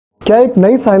क्या एक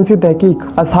नई साइंसी तहकीक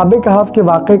असहाबे कहफ के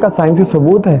वाक़े का साइंसी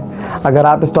सबूत है? अगर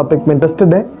आप इस टॉपिक में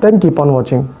इंटरेस्टेड हैं then keep on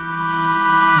watching.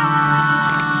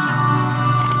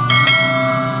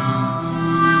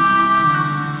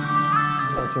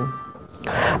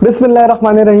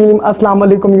 Bismillahirrahmanirrahim.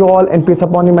 Assalamualaikum you all and peace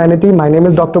upon humanity. My name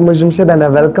is Dr. Moiz Jamshed and I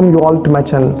welcome you all to my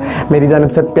channel. मेरी जानिब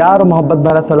से प्यार और मोहब्बत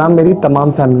भरा सलाम मेरी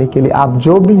तमाम फैमिली के लिए। आप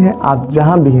जो भी हैं, आप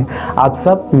जहां भी हैं, आप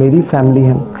सब मेरी फैमिली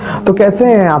हैं। तो कैसे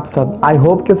हैं आप सब? आई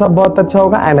होप कि सब बहुत अच्छा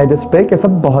होगा एंड आई जस्ट प्रे कि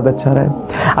सब बहुत अच्छा रहे।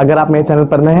 अगर आप मेरे चैनल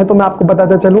पर नए हैं तो मैं आपको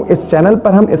बताता चलूँ, इस चैनल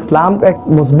पर हम इस्लाम का एक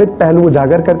मुस्बित पहलू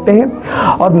उजागर करते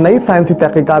हैं और नई साइंसी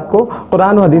तहकीकात को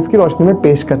कुरान और हदीस की रोशनी में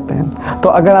पेश करते हैं। तो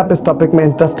अगर आप इस टॉपिक में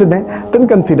इंटरेस्टेड हैं तो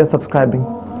कंसीडर सब्सक्राइबिंग।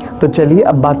 तो चलिए,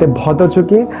 अब बातें बहुत हो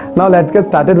चुकी हैं। Now let's get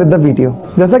started with the video.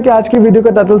 जैसा कि आज की वीडियो का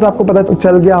टाइटल से आपको पता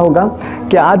चल गया होगा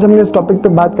कि आज हमने इस टॉपिक पे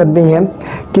बात करनी है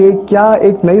कि क्या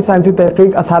एक नई साइंसी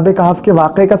तहकीक असहाबे कहफ के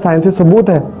वाक़े का साइंसी सबूत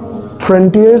है।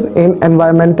 फ्रंटियर्स इन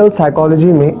एनवायरमेंटल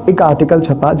साइकोलॉजी में एक आर्टिकल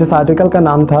छपा जिस आर्टिकल का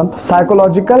नाम था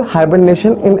साइकोलॉजिकल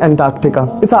हाइबरनेशन इन एंटार्क्टिका।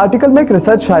 इस आर्टिकल में एक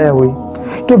रिसर्च शाया हुई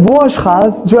कि वो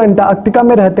अशखास जो एंटार्क्टिका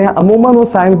में रहते हैं, अमूमन वो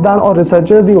साइंसदान और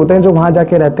रिसर्चर्स ही होते हैं जो वहाँ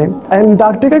जाके रहते हैं।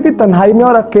 एंटार्क्टिका की तन्हाई में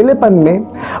और अकेलेपन में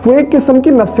वो एक किस्म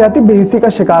की नफ्सियाती बेहिसी का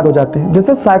शिकार हो जाते हैं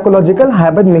जिसे साइकोलॉजिकल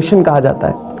हाइबरनेशन कहा जाता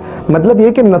है। मतलब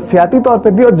ये कि नफ्सियाती तौर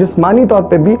पे भी और जिस्मानी तौर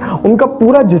पे भी उनका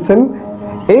पूरा जिस्म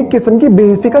एक किस्म की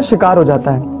बेहिसी का शिकार हो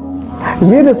जाता है।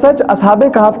 ये रिसर्च असहाबे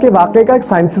कहफ के वाक़े का एक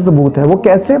साइंसी सबूत है। वो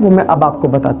कैसे, वो मैं अब आपको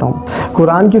बताता हूँ।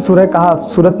 कुरान की सूरह कहफ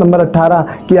सूरत नंबर 18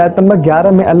 की आयत नंबर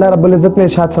 11 में अल्लाह रब्बुल इज़्ज़त ने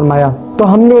इरशाद फरमाया, तो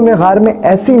हमने उन्हें गार में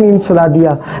ऐसी नींद सुला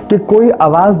दिया कि कोई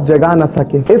आवाज़ जगा न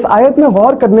सके। इस आयत में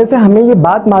गौर करने से हमें ये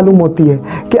बात मालूम होती है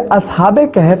कि असहाबे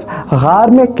कहफ गार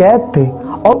में कैद थे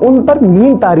और उन पर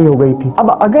नींद तारी हो गई थी। अब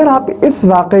अगर आप इस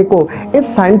वाक़े को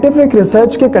इस साइंटिफिक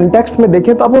रिसर्च के कंटेक्स्ट में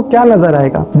देखें तो आपको क्या नजर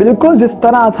आएगा? बिल्कुल जिस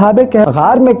तरह असहाबे कहफ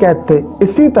गार में कैद थे,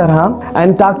 इसी तरह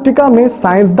एंटार्क्टिका में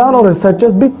साइंसदान और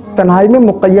रिसर्चर्स भी तन्हाई में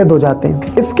मुक़य्यद हो जाते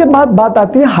हैं। इसके बाद बात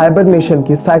आती है हाइबरनेशन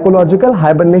की। साइकोलॉजिकल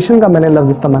हाइबरनेशन का मैंने लफ्ज़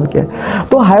इस्तेमाल किया।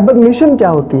 तो हाइबरनेशन क्या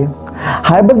होती है?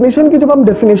 हाइबरनेशन की जब हम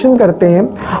डेफिनेशन करते हैं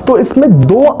तो इसमें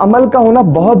दो अमल का होना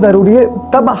बहुत ज़रूरी है,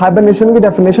 तब हाइबरनेशन की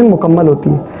डेफिनेशन मुकम्मल होती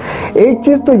है। एक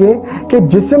चीज़ तो ये कि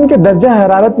जिस्म के दर्जा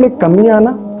हरारत में कमी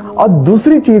आना, और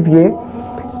दूसरी चीज़ ये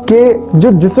कि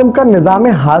जो जिस्म का निज़ाम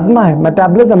हाजमा है,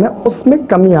 मेटाबॉलिज्म है, उसमें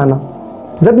कमी आना।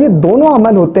 जब ये दोनों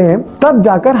अमल होते हैं तब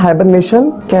जाकर हाइबरनेशन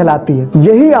कहलाती है।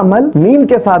 यही अमल नींद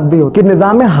के साथ भी हो कि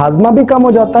निज़ाम हाजमा भी कम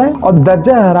हो जाता है और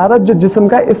दर्जा हरारत जो जिस्म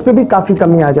का है इस पे भी काफ़ी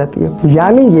कमी आ जाती है।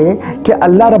 यानी ये कि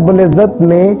अल्लाह रब्बुल इज़्ज़त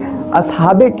ने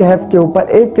असहाबे कहफ के ऊपर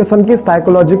एक किस्म की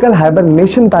साइकोलॉजिकल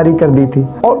हाइबरनेशन तारी कर दी थी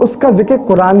और उसका जिक्र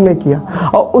कुरान में किया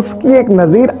और उसकी एक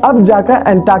नज़ीर अब जाकर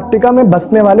एंटार्क्टिका में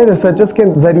बसने वाले रिसर्चर्स के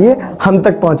जरिए हम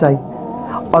तक पहुंचाई।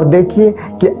 और देखिए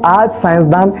कि आज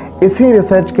साइंसदान इसी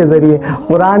रिसर्च के जरिए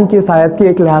कुरान की इस आयत की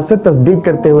एक लिहाज से तस्दीक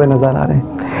करते हुए नजर आ रहे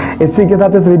हैं। इसी के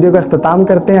साथ इस वीडियो का अख्ताम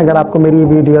करते हैं। अगर आपको मेरी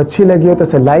वीडियो अच्छी लगी हो तो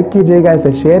इसे लाइक कीजिएगा,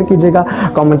 इसे शेयर कीजिएगा,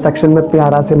 कमेंट सेक्शन में अपनी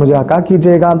आरा से मुझे आगाह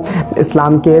कीजिएगा।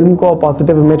 इस्लाम के इल्म को,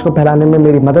 पॉजिटिव इमेज को फैलाने में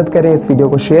मेरी मदद करें। इस वीडियो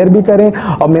को शेयर भी करें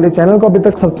और मेरे चैनल को अभी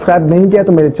तक सब्सक्राइब नहीं किया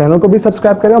तो मेरे चैनल को भी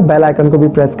सब्सक्राइब करें और बेल आइकन को भी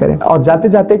प्रेस करें। और जाते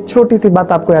जाते एक छोटी सी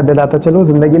बात आपको याद दिलाता चलूँ,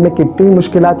 जिंदगी में कितनी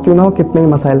मुश्किलात क्यों ना हो, कितने ही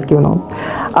मसाइल क्यों ना हो,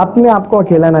 अपने आप को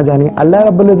अकेला ना जानिए। अल्लाह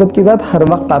रब्बुल इज़्ज़त की ज़ात हर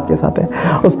वक्त आपके साथ है।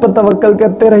 उस पर तवक्कल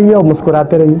करते रहिए और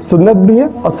मुस्कुराते रहिए। सुन्नत भी है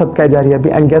और सदका जारिया भी।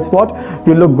 And guess what,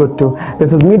 you look good to.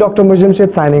 This is me doctor Moiz Jamshed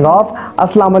signing off.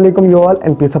 अस्सलाम वालेकुम you all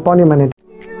and piece upon humanity.